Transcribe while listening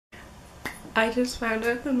I just found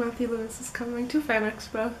out that Matthew Lewis is coming to Fan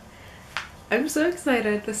Expo. I'm so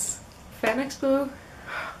excited. This Fan Expo,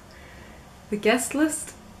 the guest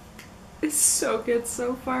list is so good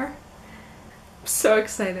so far. I'm so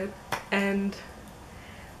excited, and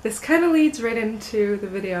this kind of leads right into the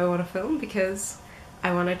video I want to film because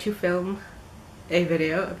I wanted to film a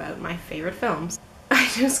video about my favorite films. I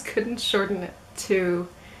just couldn't shorten it to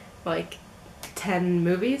like 10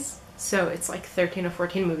 movies, so it's like 13 or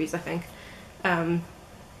 14 movies I think. And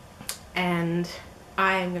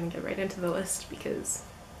I am gonna get right into the list because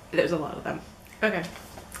there's a lot of them. Okay,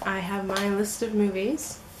 I have my list of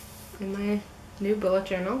movies in my new bullet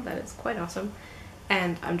journal that is quite awesome,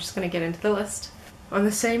 and I'm just gonna get into the list. On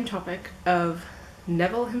the same topic of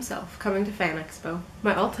Neville himself coming to Fan Expo,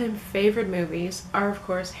 my all-time favorite movies are of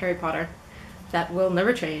course Harry Potter. That will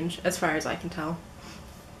never change as far as I can tell.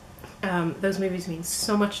 Those movies mean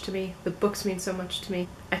so much to me, the books mean so much to me.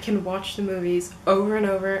 I can watch the movies over and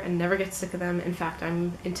over and never get sick of them. In fact,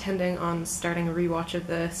 I'm intending on starting a rewatch of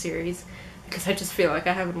the series because I just feel like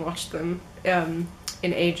I haven't watched them in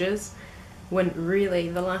ages, when really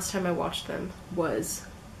the last time I watched them was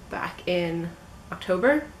back in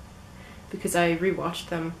October, because I rewatched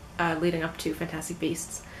them leading up to Fantastic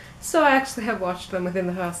Beasts. So I actually have watched them within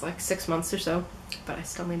the past like 6 months or so, but I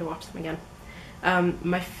still need to watch them again.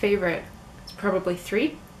 My favorite is probably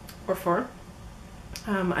 3 or 4.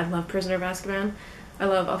 I love Prisoner of Azkaban. I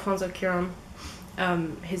love Alfonso Cuarón.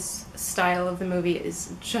 His style of the movie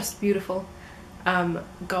is just beautiful.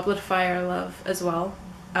 Goblet of Fire I love as well.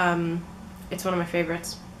 It's one of my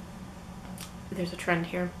favorites. There's a trend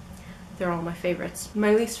here. They're all my favorites.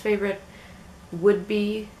 My least favorite would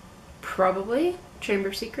be probably Chamber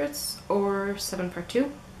of Secrets or 7 Part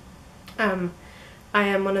 2. I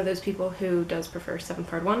am one of those people who does prefer 7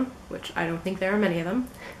 Part 1, which I don't think there are many of them,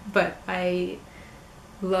 but I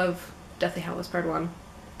love Deathly Hallows Part 1.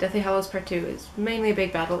 Deathly Hallows Part 2 is mainly a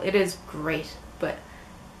big battle. It is great, but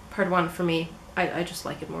Part 1 for me, I just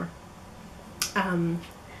like it more. I'm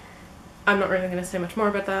not really going to say much more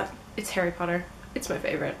about that. It's Harry Potter. It's my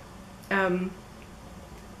favorite. My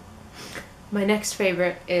next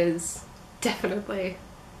favorite is definitely,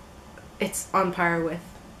 it's on par with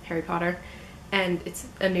Harry Potter, and it's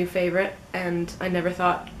a new favorite, and I never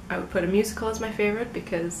thought I would put a musical as my favorite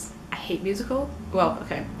because I hate musicals. Well,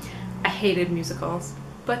 okay, I hated musicals,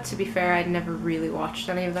 but to be fair, I'd never really watched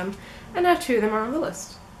any of them, and now 2 of them are on the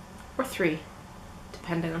list. Or 3,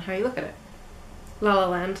 depending on how you look at it. La La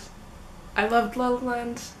Land. I loved La La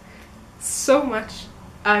Land so much.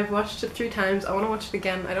 I've watched it 3 times. I want to watch it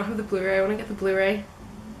again. I don't have the Blu-ray. I want to get the Blu-ray.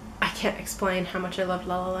 I can't explain how much I loved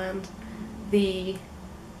La La Land. The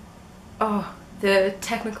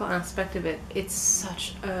technical aspect of it, it's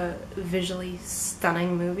such a visually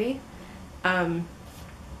stunning movie. The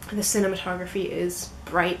cinematography is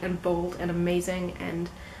bright and bold and amazing, and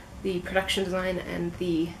the production design and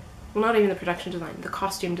well, not even the production design, the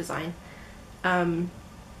costume design.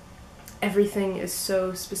 Everything is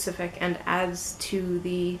so specific and adds to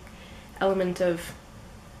the element of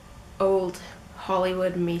old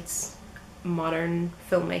Hollywood meets modern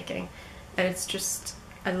filmmaking. And it's just,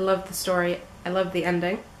 I love the story. I love the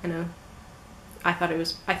ending. I thought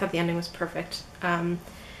the ending was perfect.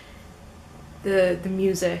 The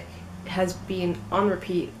music has been on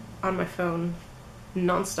repeat on my phone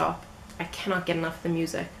non-stop. I cannot get enough of the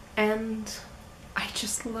music. And I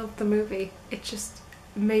just love the movie. It just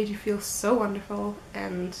made you feel so wonderful,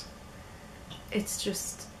 and it's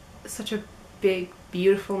just such a big,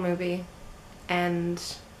 beautiful movie, and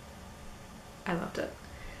I loved it.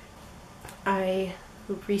 I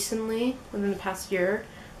recently, within the past year,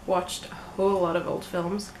 watched a whole lot of old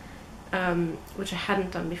films, which I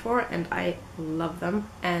hadn't done before, and I love them,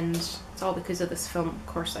 and it's all because of this film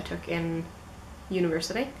course I took in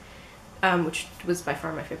university, which was by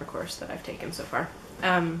far my favorite course that I've taken so far.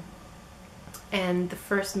 And the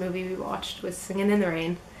first movie we watched was Singin' in the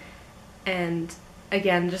Rain, and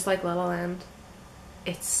again, just like La La Land,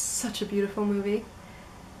 it's such a beautiful movie,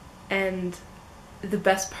 and the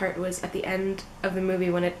best part was at the end of the movie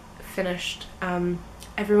when it finished,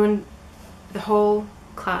 everyone, the whole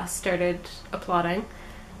class started applauding,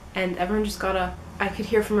 and everyone just got up. I could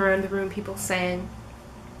hear from around the room people saying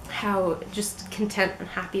how just content and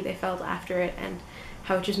happy they felt after it, and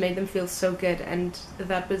how it just made them feel so good, and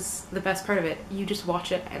that was the best part of it. You just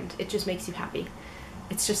watch it and it just makes you happy.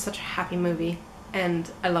 It's just such a happy movie, and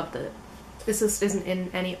I loved it. This list isn't in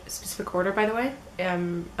any specific order, by the way,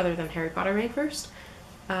 other than Harry Potter being first.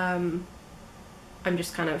 I'm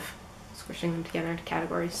just kind of squishing them together into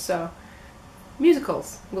categories. So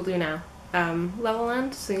musicals we'll do now. La La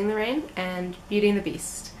Land, Singin' in the Rain, and Beauty and the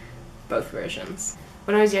Beast. both versions.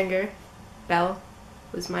 When I was younger, Belle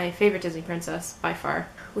was my favorite Disney princess by far,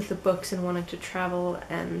 with the books and wanting to travel,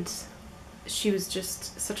 and she was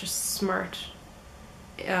just such a smart,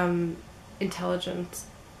 intelligent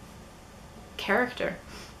character.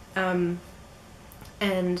 And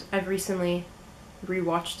I've recently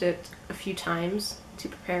rewatched it a few times to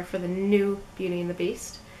prepare for the new Beauty and the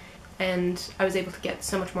Beast, and I was able to get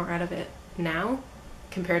so much more out of it now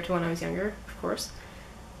compared to when I was younger, of course.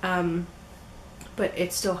 But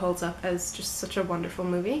it still holds up as just such a wonderful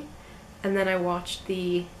movie. And then I watched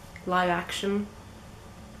the live action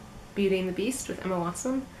Beauty and the Beast with Emma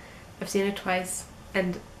Watson. I've seen it twice,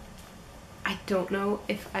 and I don't know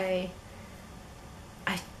if I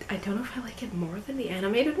don't know if I like it more than the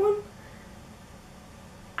animated one.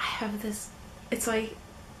 I have this, it's like,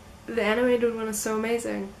 the animated one is so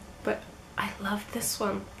amazing, but I loved this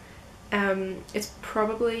one. It's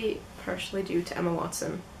probably partially due to Emma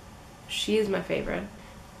Watson. She is my favorite,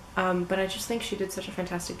 but I just think she did such a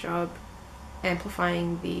fantastic job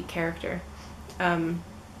amplifying the character, and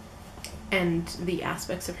the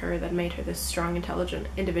aspects of her that made her this strong, intelligent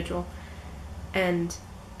individual. And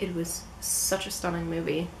it was such a stunning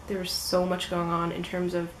movie. There was so much going on in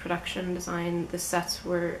terms of production design. The sets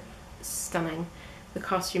were stunning. The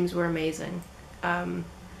costumes were amazing.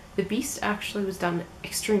 The Beast actually was done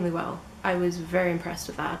extremely well. I was very impressed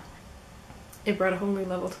with that. It brought a whole new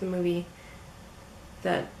level to the movie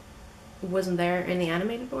that wasn't there in the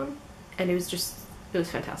animated one, and it was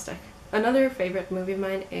fantastic. Another favorite movie of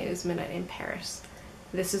mine is Midnight in Paris.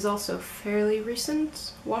 This is also a fairly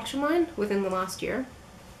recent watch of mine, within the last year.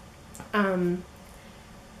 And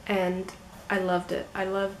I loved it. I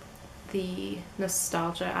loved the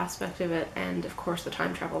nostalgia aspect of it, and of course the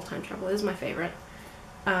time travel. Time travel is my favorite.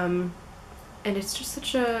 And it's just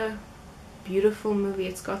such a beautiful movie.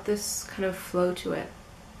 It's got this kind of flow to it,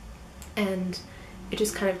 and it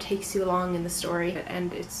just kind of takes you along in the story,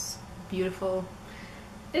 and it's beautiful.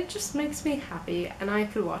 It just makes me happy, and I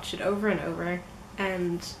could watch it over and over,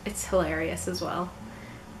 and it's hilarious as well.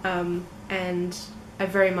 And I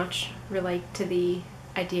very much relate to the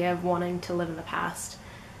idea of wanting to live in the past.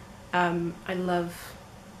 I love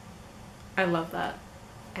that,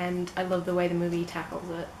 and I love the way the movie tackles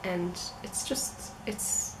it, and it's just,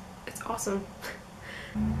 it's awesome.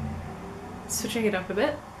 Switching it up a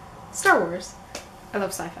bit, Star Wars. I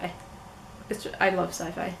love sci-fi. I love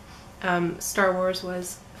sci-fi. Star Wars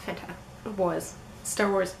was fantastic. Star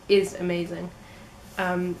Wars is amazing.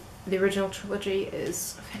 The original trilogy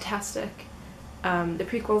is fantastic. The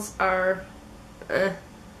prequels are,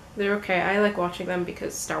 they're okay. I like watching them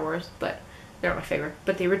because Star Wars, but they're not my favorite.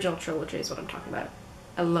 But the original trilogy is what I'm talking about.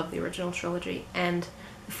 I love the original trilogy, and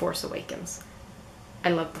The Force Awakens. I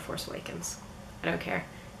love The Force Awakens. I don't care.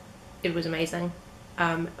 It was amazing.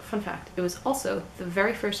 Fun fact, it was also the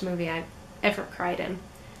very first movie I ever cried in.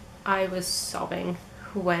 I was sobbing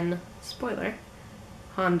when, spoiler,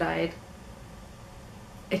 Han died.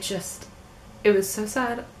 It was so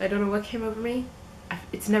sad. I don't know what came over me.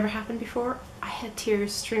 It's never happened before. I had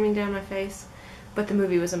tears streaming down my face, but the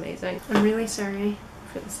movie was amazing. I'm really sorry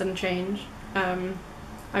for the sudden change.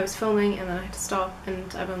 I was filming and then I had to stop,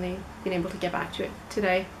 and I've only been able to get back to it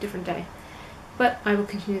today, different day. But I will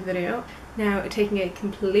continue the video. Now, taking a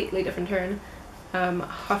completely different turn,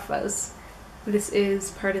 Hot Fuzz. This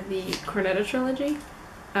is part of the Cornetto trilogy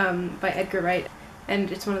by Edgar Wright, and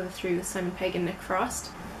it's one of the three with Simon Pegg and Nick Frost.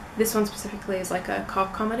 This one specifically is like a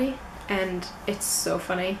cop comedy, and it's so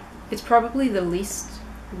funny. It's probably the least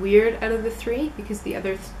weird out of the three, because the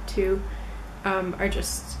other two are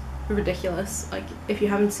just ridiculous. Like, if you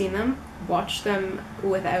haven't seen them, watch them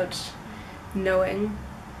without knowing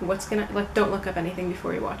what's gonna, like, don't look up anything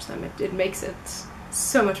before you watch them. It makes it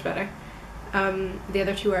so much better. The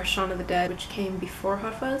other two are Shaun of the Dead, which came before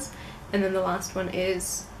Hot Fuzz, and then the last one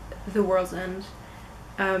is The World's End.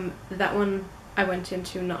 That one I went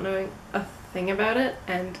into not knowing a thing about it,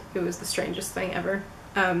 and it was the strangest thing ever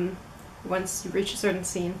once you reach a certain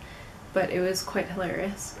scene, but it was quite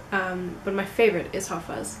hilarious. But my favorite is Hot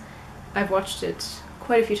Fuzz. I've watched it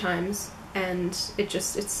quite a few times, and it's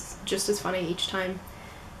just as funny each time.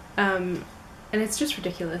 And it's just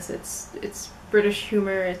ridiculous. It's British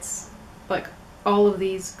humor. It's like all of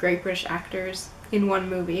these great British actors in one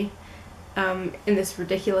movie, in this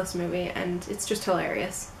ridiculous movie, and it's just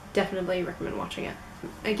hilarious. Definitely recommend watching it.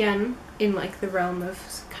 Again, in like the realm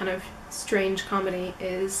of kind of strange comedy,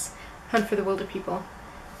 is Hunt for the Wilder People.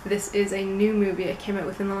 This is a new movie it came out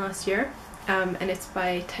within the last year, and it's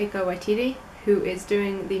by Taika Waititi, who is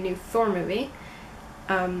doing the new Thor movie.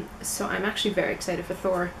 So I'm actually very excited for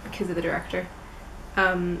Thor because of the director.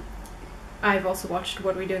 I've also watched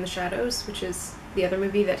What We Do in the Shadows, which is the other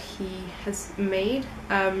movie that he has made,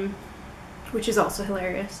 which is also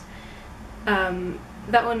hilarious.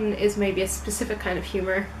 That one is maybe a specific kind of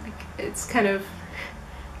humor. Like, it's kind of,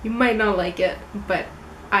 you might not like it, but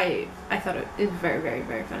I thought it is very, very,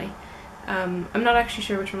 very funny. I'm not actually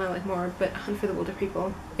sure which one I like more, but Hunt for the Wilder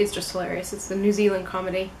People is just hilarious. It's the New Zealand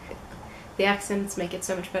comedy. The accents make it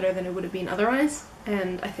so much better than it would have been otherwise,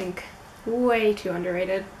 and I think way too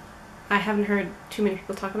underrated. I haven't heard too many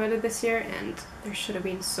people talk about it this year, and there should have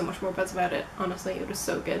been so much more buzz about it. Honestly, it was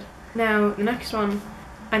so good. Now, the next one,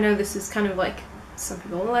 I know this is kind of like, some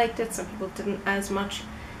people liked it, some people didn't as much,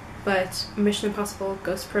 but Mission Impossible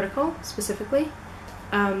Ghost Protocol, specifically.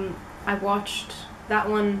 I watched that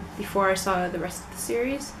one before I saw the rest of the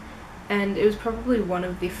series, and it was probably one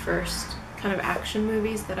of the first kind of action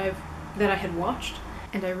movies that I had watched,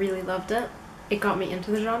 and I really loved it. It got me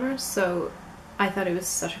into the genre, so I thought it was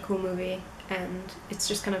such a cool movie, and it's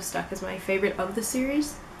just kind of stuck as my favorite of the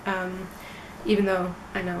series, even though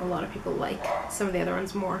I know a lot of people like some of the other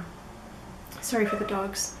ones more. Sorry for the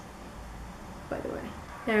dogs, by the way.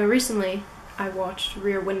 Now, recently I watched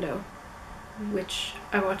Rear Window, which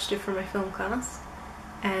I watched it for my film class,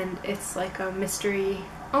 and it's like a mystery,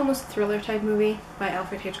 almost thriller type movie by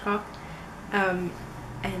Alfred Hitchcock, and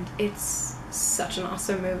it's such an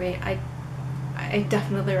awesome movie. I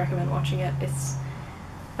definitely recommend watching it.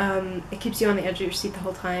 It keeps you on the edge of your seat the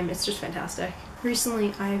whole time. It's just fantastic.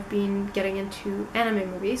 Recently I've been getting into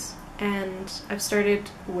anime movies, and I've started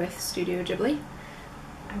with Studio Ghibli.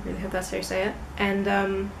 I really hope that's how you say it.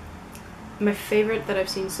 And my favorite that I've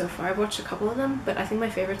seen so far, I've watched a couple of them, but I think my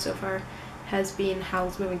favorite so far has been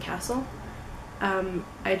Howl's Moving Castle.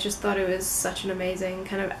 I just thought it was such an amazing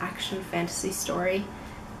kind of action fantasy story,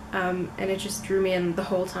 and it just drew me in the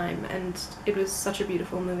whole time, and it was such a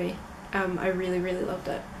beautiful movie. I really, really loved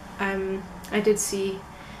it. I did see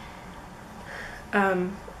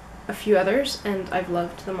a few others, and I've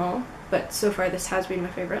loved them all, but so far this has been my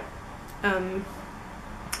favorite.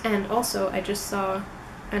 And also I just saw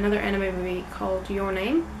another anime movie called Your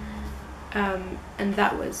Name, and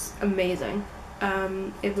that was amazing.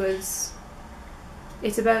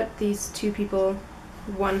 It's about these two people,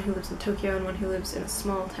 one who lives in Tokyo and one who lives in a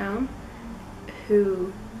small town,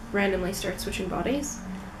 who randomly start switching bodies,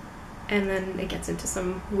 and then it gets into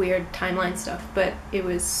some weird timeline stuff, but it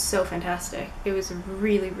was so fantastic. It was a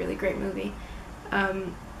really, really great movie,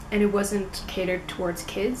 and it wasn't catered towards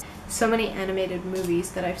kids. So many animated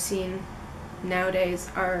movies that I've seen nowadays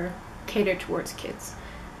are catered towards kids,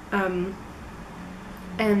 and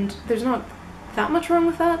there's not that much wrong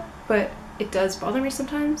with that, but it does bother me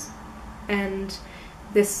sometimes, and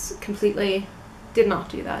this completely did not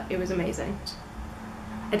do that. It was amazing.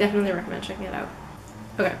 I definitely recommend checking it out.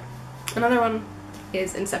 Okay, another one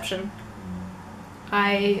is Inception.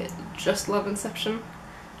 I just love Inception.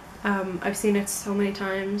 I've seen it so many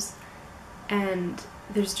times, and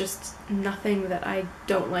there's just nothing that I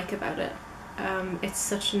don't like about it. It's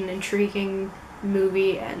such an intriguing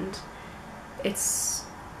movie, and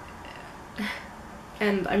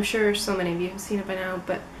and I'm sure so many of you have seen it by now,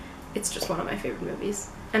 but it's just one of my favorite movies.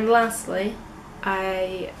 And lastly,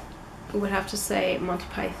 I would have to say Monty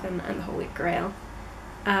Python and the Holy Grail.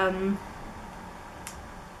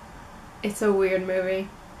 It's a weird movie.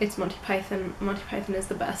 It's Monty Python. Monty Python is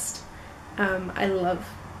the best. I love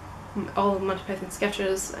all of Monty Python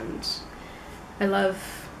sketches, and I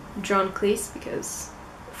love John Cleese because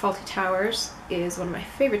Fawlty Towers is one of my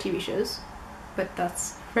favorite TV shows, but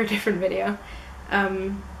that's for a different video.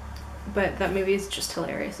 But that movie is just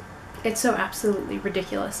hilarious. It's so absolutely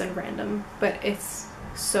ridiculous and random, but it's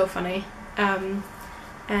so funny, and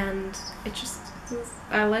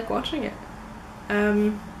I like watching it.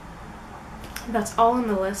 That's all on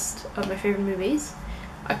the list of my favorite movies.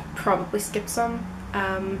 I probably skipped some,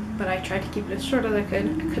 but I tried to keep it as short as I could.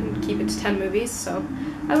 I couldn't keep it to 10 movies, so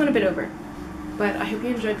I went a bit over. But I hope you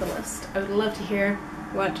enjoyed the list. I would love to hear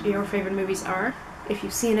what your favorite movies are, if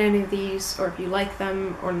you've seen any of these, or if you like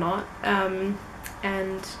them or not.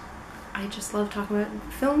 And I just love talking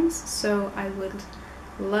about films, so I would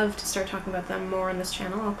love to start talking about them more on this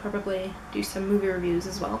channel. I'll probably do some movie reviews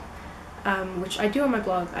as well, which I do on my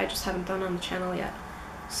blog, I just haven't done on the channel yet.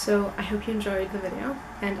 So I hope you enjoyed the video,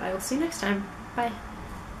 and I will see you next time. Bye!